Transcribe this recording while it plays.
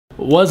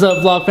What's up,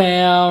 vlog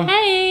fam?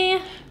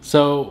 Hey!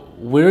 So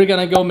we're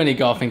gonna go mini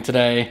golfing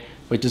today,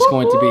 which is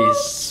going to be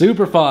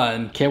super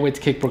fun. Can't wait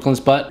to kick Brooklyn's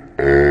butt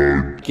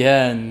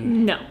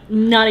again. No,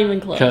 not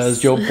even close.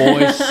 Because your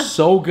boy's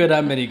so good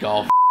at mini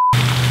golf.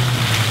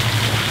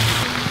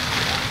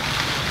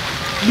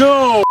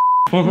 No!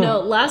 No,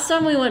 last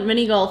time we went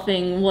mini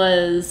golfing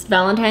was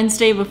Valentine's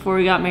Day before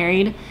we got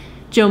married.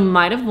 Joe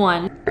might have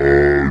won.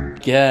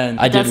 Again.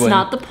 I did win. That's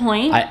not the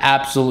point. I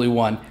absolutely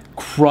won.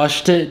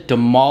 Crushed it,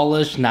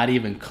 demolished, not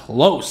even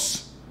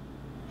close.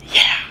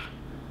 Yeah.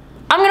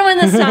 I'm gonna win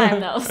this time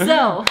though,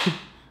 so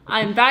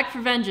I'm back for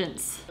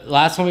vengeance.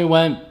 Last time we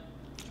went,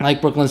 like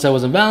Brooklyn said,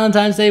 was on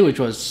Valentine's Day, which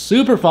was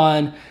super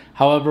fun.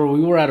 However, we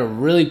were at a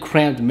really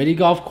cramped mini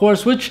golf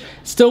course, which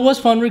still was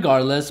fun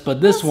regardless,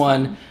 but this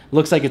one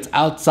looks like it's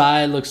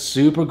outside, looks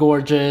super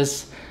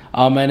gorgeous.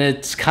 And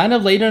it's kind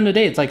of later in the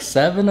day. It's like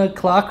 7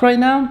 o'clock right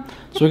now.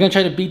 So we're gonna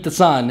try to beat the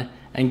sun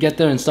and get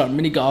there and start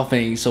mini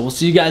golfing. So we'll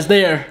see you guys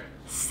there.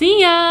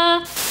 See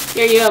ya!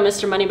 Here you go,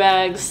 Mr.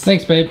 Moneybags.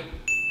 Thanks, babe.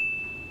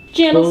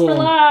 Channels for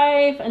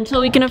life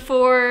until we can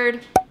afford,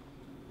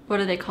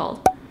 what are they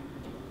called?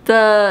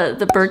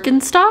 The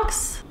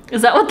Birkenstocks?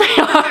 Is that what they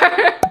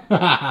are?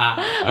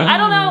 I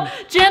don't know.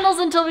 Channels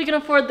until we can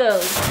afford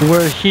those.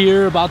 We're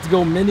here about to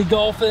go mini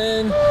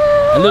golfing.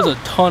 And there's a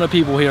ton of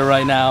people here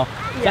right now.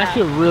 It's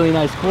actually a really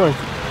nice course.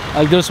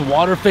 Like there's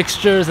water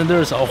fixtures and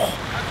there's,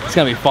 it's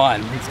gonna be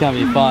fun. It's gonna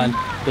be fun.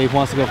 Babe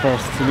wants to go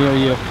first. So me or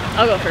you?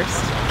 I'll go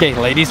first. Okay,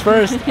 ladies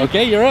first.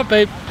 Okay, you're up,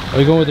 babe. Are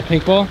we going with the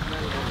pink ball?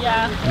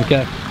 Yeah.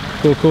 Okay.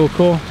 Cool, cool,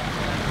 cool.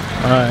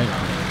 All right.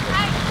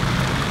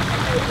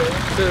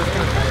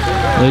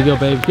 There you go,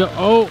 babe. Go.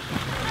 Oh.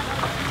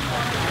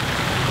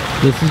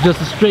 This is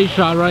just a straight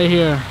shot right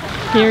here.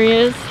 Here he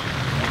is,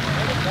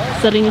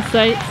 setting his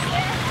sights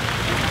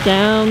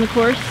down the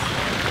course.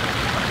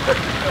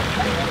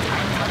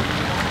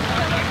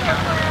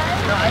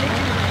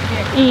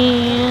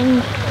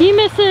 And he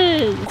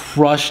misses.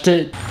 Crushed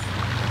it.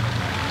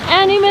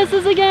 And he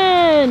misses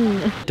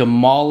again.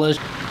 Demolished.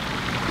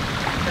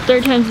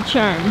 Third time's a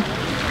charm.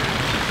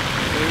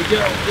 There we go.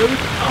 There we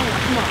go. Oh,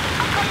 come on.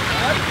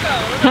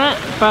 Huh,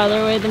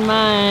 farther away than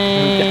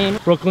mine.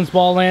 Okay. Brooklyn's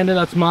ball landed.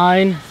 That's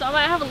mine. So I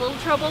might have a little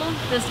trouble.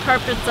 This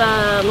carpet's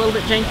a little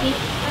bit janky.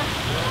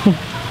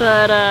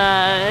 But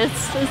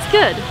it's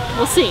good.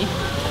 We'll see.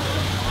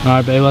 All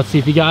right, babe. Let's see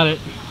if you got it.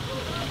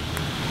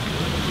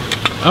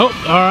 Oh,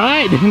 all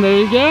right. There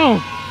you go.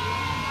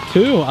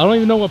 2. I don't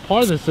even know what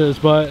par this is,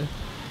 but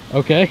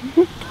okay.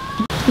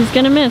 He's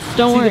gonna miss.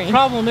 Don't worry. The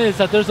problem is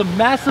that there's a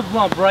massive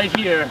lump right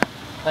here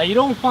that you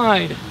don't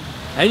find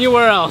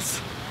anywhere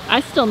else. I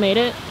still made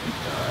it.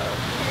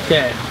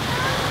 Okay.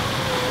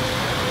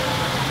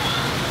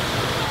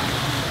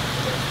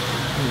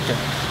 Okay.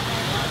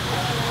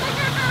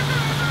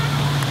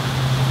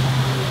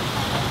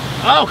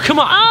 Oh, come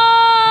on.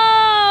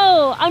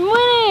 Oh, I'm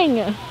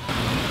winning.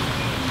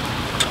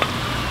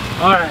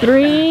 All right.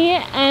 3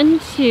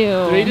 and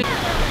 2.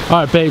 All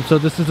right, babe. So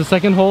this is the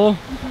second hole.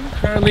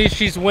 Currently,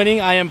 she's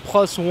winning. I am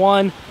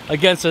 +1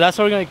 against her. That's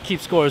how we're gonna keep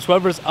scores.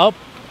 Whoever's up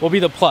will be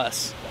the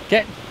plus.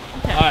 Okay.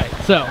 All right.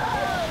 So,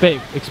 babe,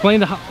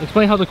 explain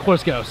how the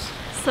course goes.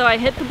 So I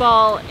hit the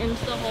ball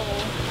into the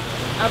hole,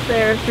 up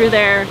there, through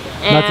there,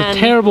 and that's a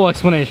terrible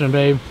explanation,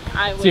 babe.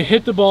 So you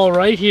hit the ball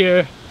right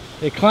here.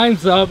 It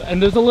climbs up,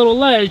 and there's a little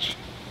ledge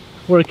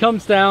where it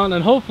comes down,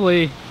 and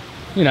hopefully,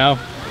 you know,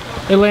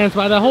 it lands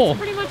by that hole. That's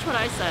pretty much what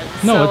I said.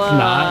 No, so, it's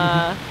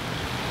not.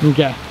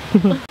 Okay.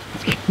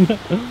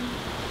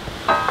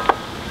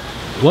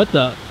 What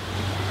the?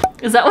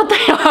 Is that what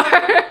they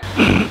are?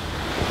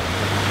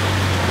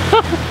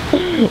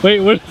 Wait,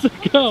 where does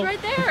it go? It's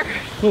right there.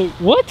 Wait,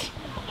 what?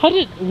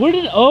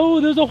 Oh,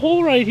 there's a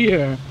hole right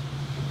here.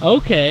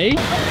 Okay.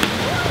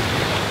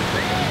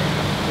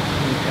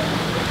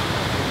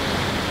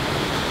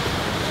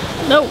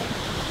 No.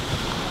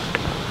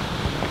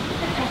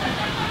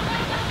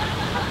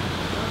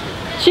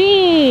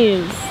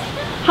 Jeez.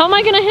 How am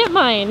I gonna hit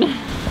mine?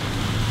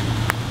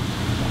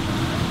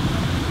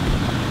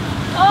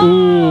 Oh.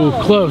 Ooh,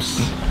 close.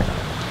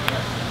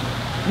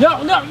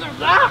 No, no, no.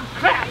 Ah,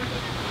 crap.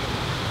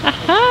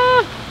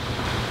 Aha.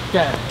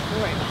 Okay.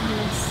 Right behind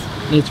us.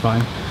 It's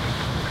fine.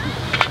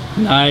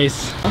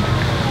 Nice.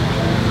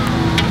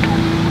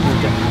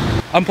 Okay.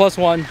 I'm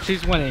 +1.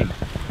 She's winning.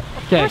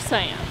 Okay. Of course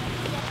I am.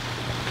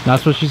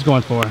 That's what she's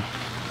going for.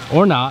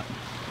 Or not.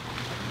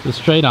 Just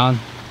straight on.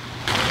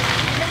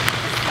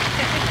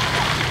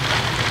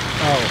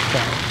 Oh,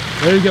 okay.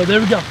 There we go. There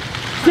we go.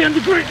 Stay on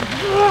the green.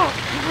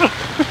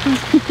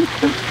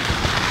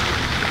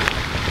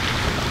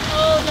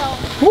 Oh no.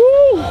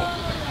 Woo!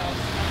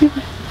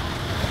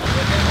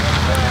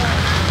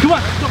 Come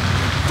on.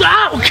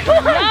 Ow! Come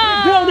on!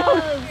 Yes! No, no.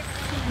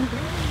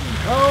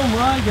 Oh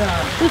my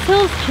god. This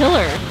hill's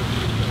killer.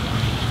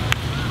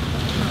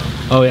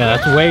 Oh yeah,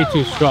 that's way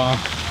too strong.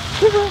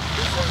 This is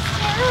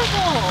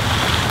terrible.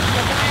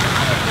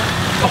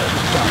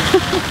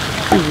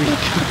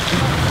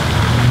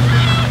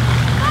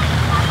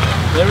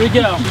 There we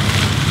go.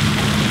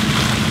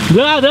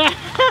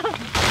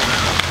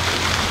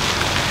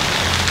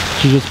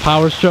 She just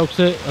power strokes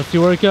it. Let's see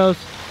where it goes.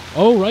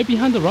 Oh, right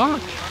behind the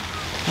rock.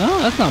 Oh,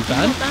 that's not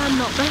bad. Not bad,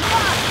 not bad.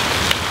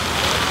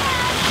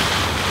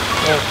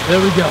 Oh, there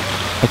we go.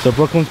 So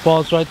Brooklyn's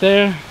ball's right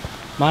there.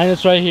 Mine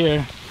is right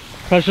here.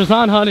 Pressure's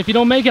on, hun. If you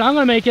don't make it, I'm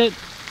gonna make it.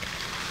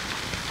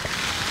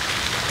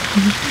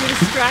 You're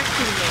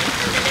distracting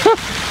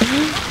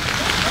me.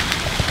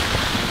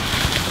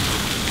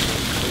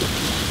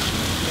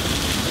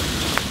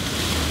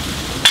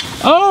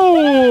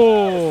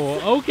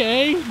 Oh,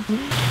 okay.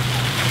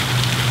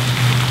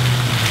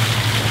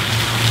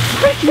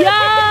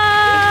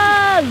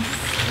 Yes!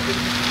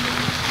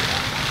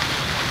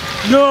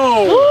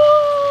 No!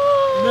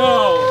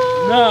 No!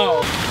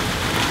 No!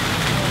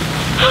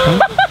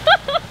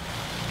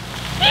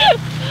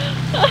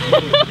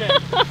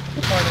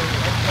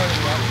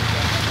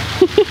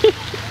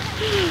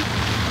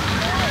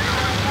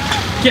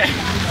 Okay.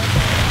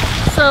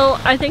 So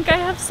I think I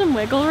have some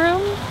wiggle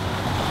room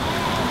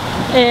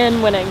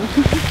in winning.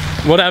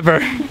 Whatever.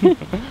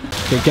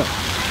 Okay, go.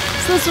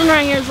 So this one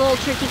right here is a little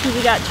tricky because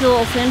we got two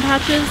little sand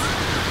patches.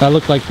 That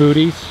look like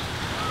booties.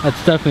 That's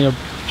definitely a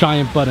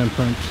giant butt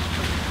imprint.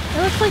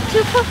 It looks like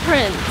two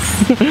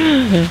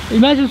footprints.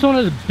 Imagine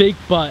someone has a big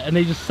butt and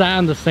they just sat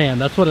on the sand.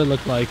 That's what it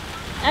looked like.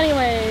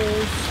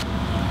 Anyways.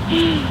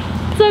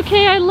 It's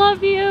okay, I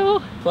love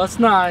you.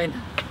 +9.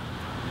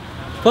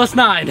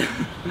 +9.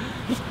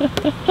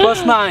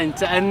 +9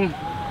 to end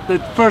the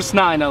first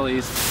 9 at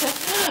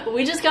least.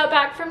 We just got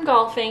back from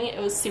golfing. It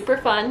was super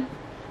fun.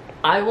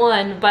 I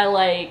won by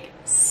like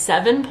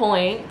 7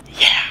 points.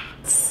 Yeah.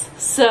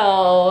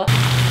 So.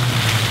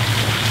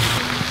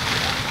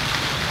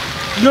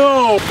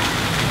 No.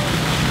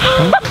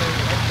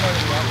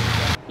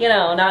 You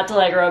know, not to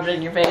like rub it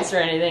in your face or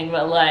anything,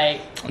 but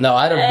like. No,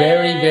 I had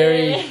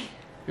a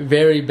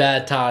very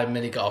bad time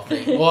mini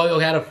golfing. Well,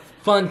 I had a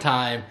fun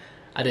time.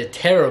 I did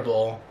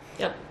terrible.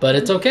 Yep. But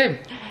it's okay.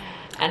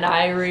 And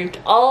I reaped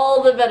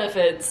all the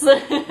benefits.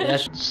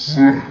 Yes,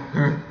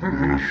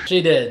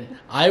 she did.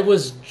 I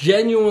was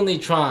genuinely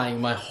trying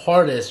my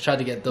hardest, trying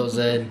to get those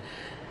in.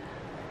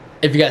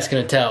 If you guys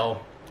can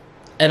tell.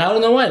 And I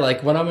don't know why,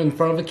 like when I'm in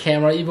front of a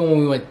camera, even when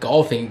we went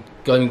golfing,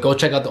 go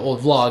check out the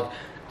old vlog,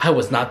 I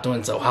was not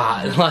doing so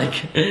hot.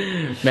 Like,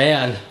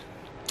 man,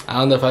 I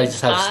don't know if I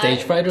just have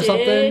stage fright or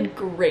something. Did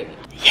great.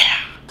 Yeah.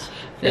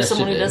 There's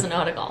someone who doesn't know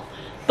how to golf.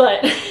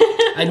 But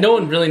and no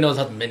one really knows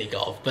how to mini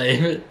golf, but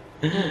you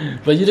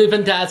did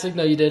fantastic.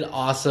 No, you did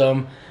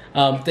awesome.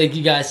 Thank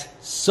you guys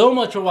so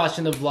much for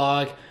watching the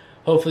vlog.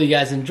 Hopefully you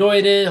guys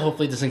enjoyed it.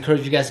 Hopefully this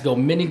encouraged you guys to go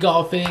mini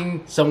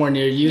golfing somewhere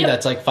near you. Yep.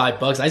 That's like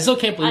 $5. I still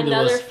can't believe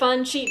another it was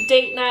fun cheap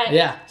date night.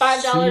 Yeah,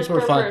 $5 per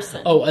fun.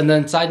 person. Oh, and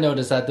then side note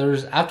is that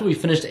there's after we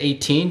finished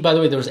 18. By the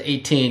way, there was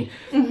 18.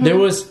 There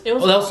was that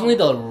was only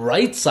the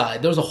right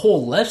side. There was a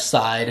whole left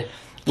side,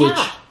 which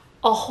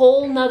a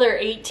whole nother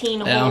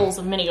 18 holes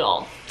of mini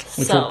golf.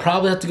 Which we'll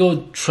probably have to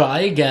go try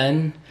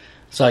again.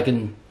 So I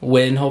can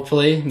win,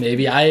 hopefully.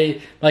 Maybe.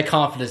 My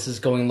confidence is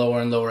going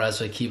lower and lower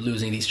as I keep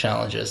losing these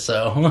challenges.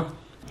 So,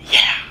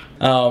 yeah.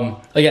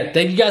 Again,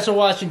 thank you guys for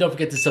watching. Don't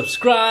forget to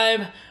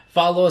subscribe.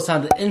 Follow us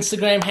on the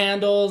Instagram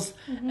handles.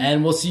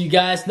 And we'll see you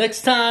guys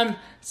next time.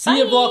 See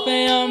ya, vlog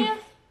fam.